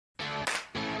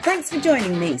Thanks for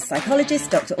joining me,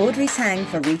 psychologist Dr. Audrey Tang,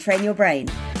 for Retrain Your Brain.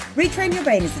 Retrain Your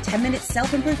Brain is a 10-minute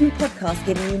self-improvement podcast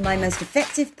giving you my most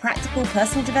effective, practical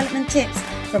personal development tips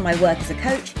from my work as a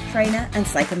coach, trainer and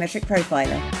psychometric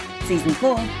profiler. Season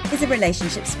 4 is a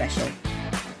relationship special.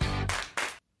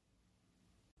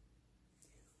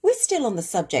 We're still on the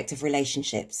subject of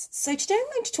relationships, so today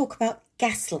I'm going to talk about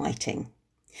gaslighting.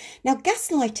 Now,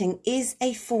 gaslighting is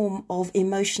a form of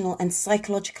emotional and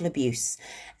psychological abuse,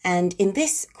 and in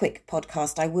this quick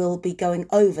podcast I will be going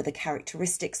over the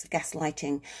characteristics of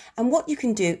gaslighting and what you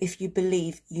can do if you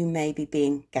believe you may be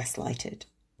being gaslighted.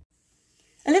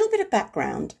 A little bit of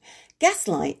background.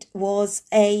 Gaslight was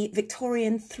a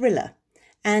Victorian thriller,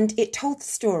 and it told the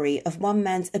story of one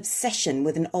man's obsession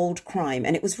with an old crime,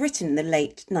 and it was written in the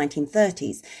late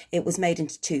 1930s. It was made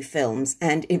into 2 films,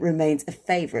 and it remains a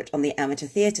favourite on the amateur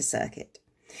theatre circuit.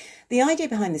 The idea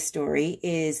behind the story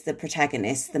is the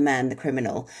protagonist, the man, the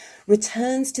criminal,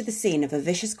 returns to the scene of a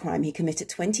vicious crime he committed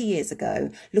 20 years ago,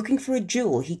 looking for a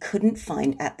jewel he couldn't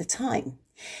find at the time.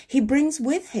 He brings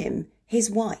with him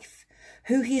his wife,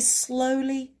 who he is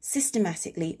slowly,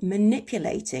 systematically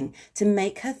manipulating to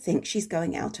make her think she's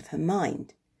going out of her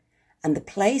mind. And the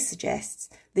play suggests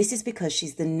this is because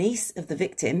she's the niece of the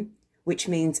victim, which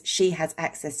means she has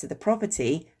access to the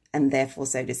property, and therefore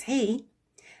so does he,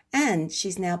 and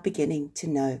she's now beginning to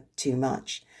know too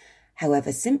much.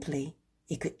 However, simply,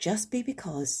 it could just be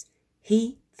because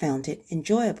he found it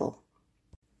enjoyable.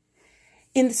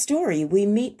 In the story, we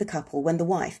meet the couple when the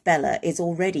wife, Bella, is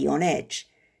already on edge.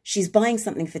 She's buying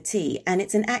something for tea, and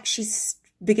it's an act she's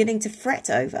beginning to fret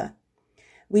over.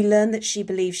 We learn that she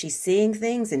believes she's seeing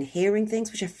things and hearing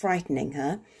things which are frightening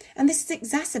her, and this is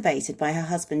exacerbated by her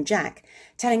husband Jack,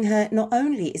 telling her not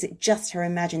only is it just her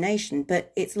imagination,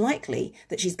 but it's likely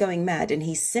that she's going mad and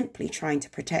he's simply trying to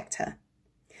protect her.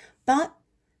 But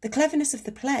the cleverness of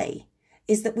the play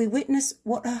is that we witness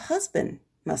what her husband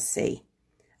must see.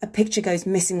 A picture goes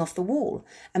missing off the wall,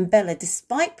 and Bella,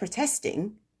 despite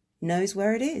protesting, knows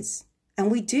where it is.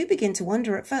 And we do begin to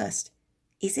wonder at first,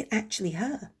 is it actually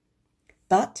her?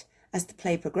 But as the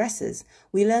play progresses,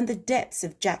 we learn the depths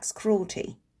of Jack's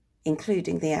cruelty,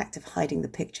 including the act of hiding the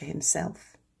picture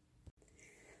himself.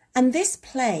 And this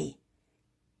play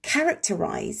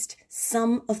characterised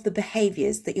some of the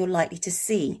behaviours that you're likely to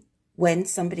see when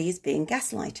somebody is being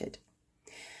gaslighted.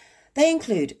 They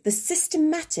include the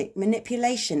systematic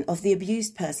manipulation of the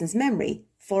abused person's memory.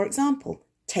 For example,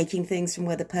 taking things from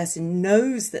where the person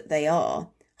knows that they are,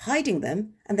 hiding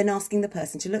them, and then asking the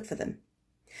person to look for them.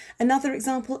 Another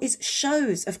example is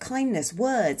shows of kindness,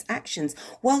 words, actions,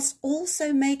 whilst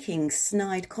also making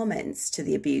snide comments to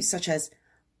the abused, such as,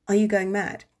 "Are you going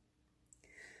mad?"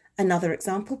 Another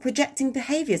example, projecting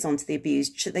behaviours onto the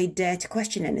abused should they dare to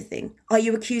question anything. "Are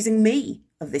you accusing me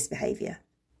of this behaviour?"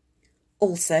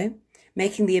 Also,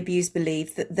 making the abused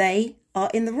believe that they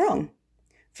are in the wrong.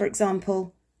 For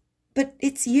example, "But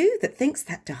it's you that thinks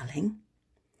that, darling."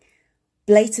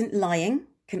 Blatant lying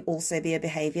can also be a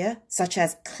behaviour, such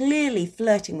as clearly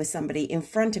flirting with somebody in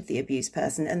front of the abused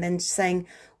person and then saying,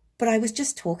 "But I was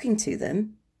just talking to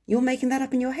them. You're making that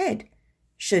up in your head,"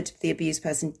 should the abused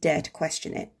person dare to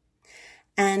question it.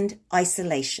 And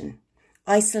isolation.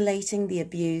 Isolating the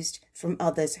abused from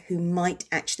others who might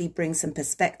actually bring some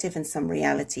perspective and some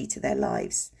reality to their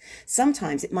lives.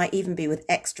 Sometimes it might even be with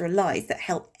extra lies that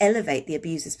help elevate the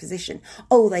abuser's position.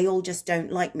 "Oh, they all just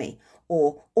don't like me,"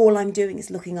 or "All I'm doing is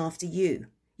looking after you.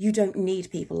 You don't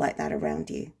need people like that around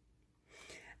you."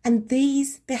 And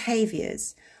these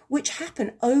behaviours, which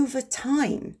happen over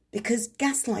time, because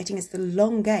gaslighting is the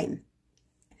long game,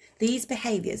 these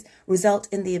behaviours result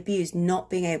in the abused not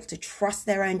being able to trust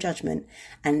their own judgment,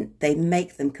 and they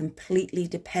make them completely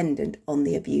dependent on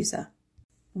the abuser.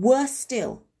 Worse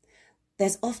still,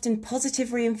 there's often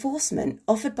positive reinforcement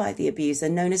offered by the abuser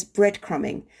known as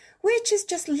breadcrumbing, which is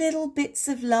just little bits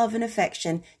of love and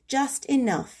affection, just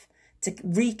enough to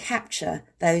recapture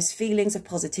those feelings of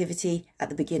positivity at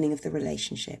the beginning of the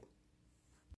relationship.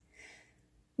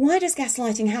 Why does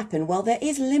gaslighting happen? Well, there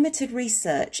is limited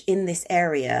research in this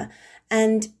area,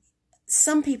 and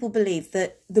some people believe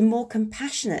that the more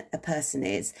compassionate a person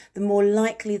is, the more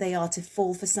likely they are to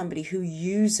fall for somebody who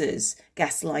uses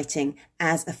gaslighting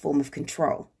as a form of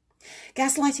control.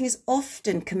 Gaslighting is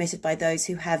often committed by those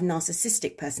who have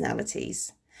narcissistic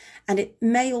personalities, and it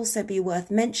may also be worth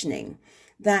mentioning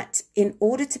that in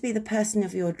order to be the person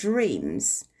of your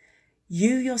dreams,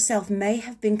 you yourself may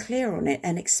have been clear on it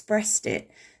and expressed it.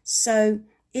 So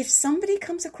if somebody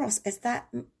comes across as that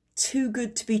too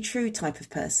good to be true type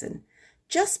of person,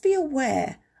 just be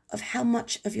aware of how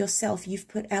much of yourself you've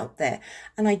put out there.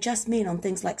 And I just mean on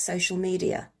things like social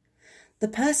media. The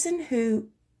person who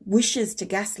wishes to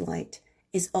gaslight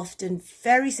is often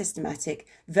very systematic,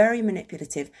 very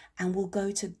manipulative, and will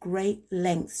go to great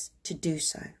lengths to do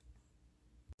so.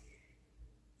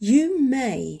 You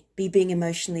may be being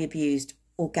emotionally abused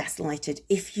or gaslighted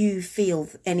if you feel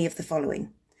any of the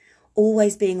following: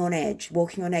 always being on edge,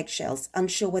 walking on eggshells,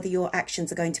 unsure whether your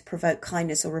actions are going to provoke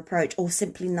kindness or reproach, or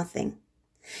simply nothing.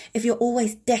 If you're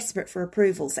always desperate for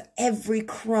approval, so every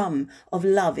crumb of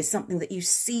love is something that you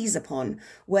seize upon,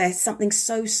 where something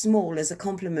so small as a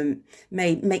compliment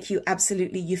may make you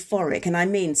absolutely euphoric, and I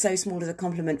mean so small as a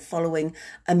compliment following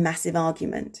a massive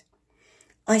argument.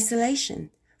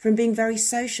 Isolation. From being very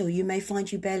social, you may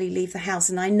find you barely leave the house.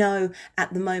 And I know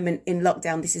at the moment in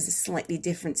lockdown, this is a slightly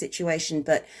different situation,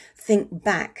 but think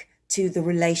back to the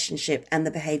relationship and the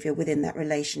behaviour within that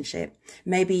relationship.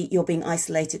 Maybe you're being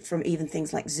isolated from even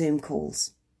things like Zoom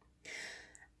calls.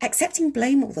 Accepting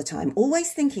blame all the time,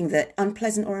 always thinking that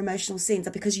unpleasant or emotional scenes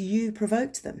are because you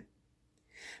provoked them.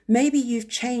 Maybe you've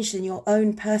changed in your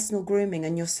own personal grooming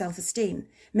and your self-esteem.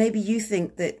 Maybe you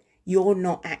think that you're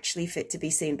not actually fit to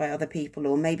be seen by other people,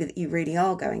 or maybe that you really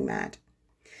are going mad.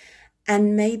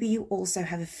 And maybe you also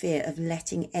have a fear of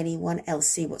letting anyone else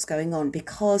see what's going on,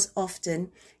 because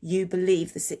often you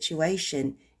believe the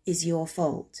situation is your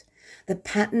fault. The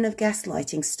pattern of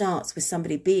gaslighting starts with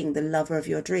somebody being the lover of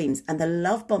your dreams, and the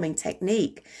love bombing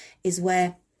technique is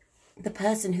where the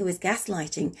person who is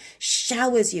gaslighting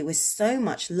showers you with so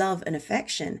much love and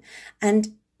affection.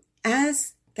 And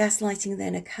as gaslighting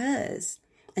then occurs,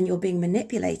 and you're being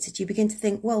manipulated, you begin to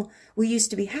think, well, we used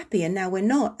to be happy and now we're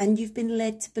not. And you've been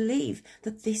led to believe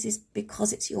that this is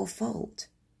because it's your fault.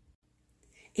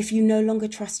 If you no longer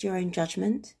trust your own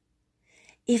judgment,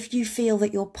 if you feel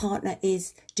that your partner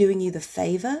is doing you the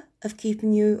favour of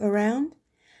keeping you around,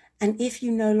 and if you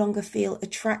no longer feel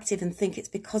attractive and think it's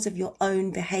because of your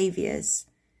own behaviours,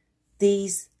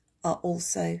 these are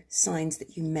also signs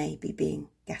that you may be being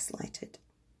gaslighted.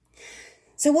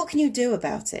 So what can you do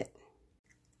about it?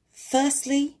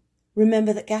 Firstly,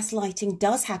 remember that gaslighting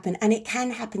does happen, and it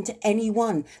can happen to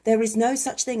anyone. There is no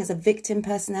such thing as a victim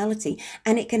personality,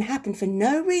 and it can happen for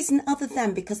no reason other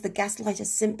than because the gaslighter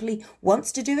simply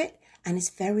wants to do it and is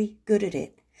very good at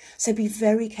it. So be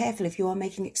very careful if you are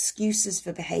making excuses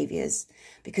for behaviours,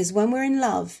 because when we're in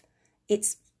love,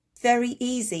 it's very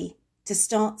easy to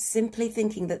start simply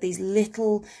thinking that these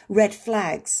little red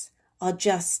flags are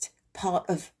just part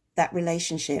of that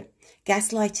relationship.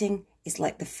 Gaslighting is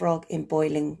like the frog in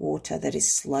boiling water that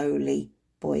is slowly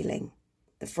boiling.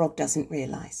 The frog doesn't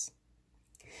realise.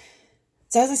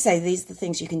 So as I say, these are the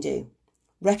things you can do.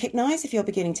 Recognise if you're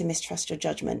beginning to mistrust your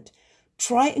judgment.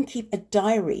 Try and keep a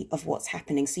diary of what's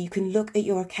happening so you can look at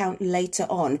your account later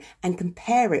on and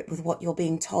compare it with what you're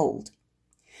being told.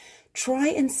 Try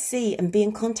and see and be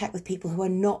in contact with people who are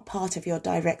not part of your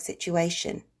direct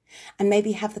situation, and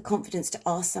maybe have the confidence to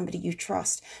ask somebody you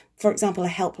trust. For example, a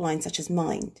helpline such as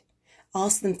Mind.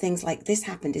 Ask them things like, this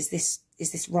happened, is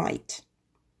this right?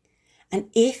 And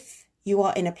if you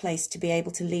are in a place to be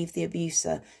able to leave the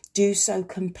abuser, do so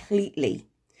completely.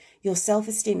 Your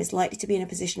self-esteem is likely to be in a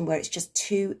position where it's just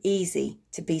too easy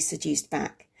to be seduced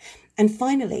back. And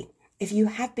finally, if you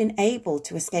have been able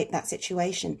to escape that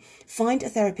situation, find a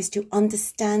therapist who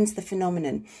understands the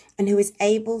phenomenon and who is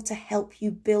able to help you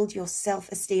build your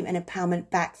self-esteem and empowerment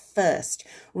back first,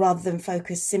 rather than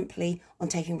focus simply on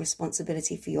taking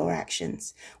responsibility for your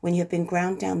actions. When you have been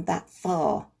ground down that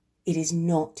far, it is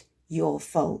not your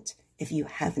fault if you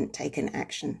haven't taken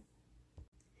action.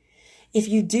 If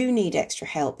you do need extra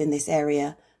help in this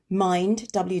area, Mind,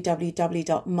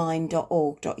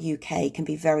 www.mind.org.uk, can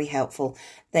be very helpful.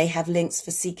 They have links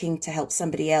for seeking to help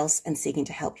somebody else and seeking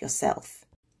to help yourself.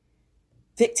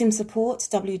 Victim support,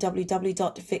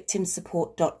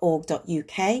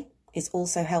 www.victimsupport.org.uk, is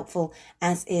also helpful,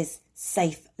 as is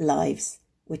Safe Lives,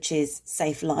 which is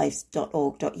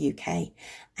safelives.org.uk.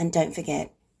 And don't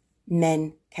forget,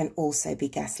 men can also be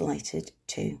gaslighted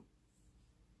too.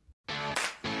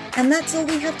 And that's all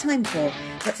we have time for.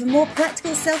 But for more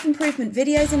practical self-improvement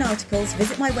videos and articles,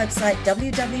 visit my website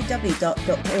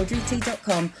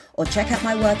www.draudreyt.com or check out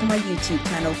my work on my YouTube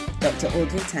channel, Dr.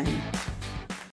 Audrey Tang.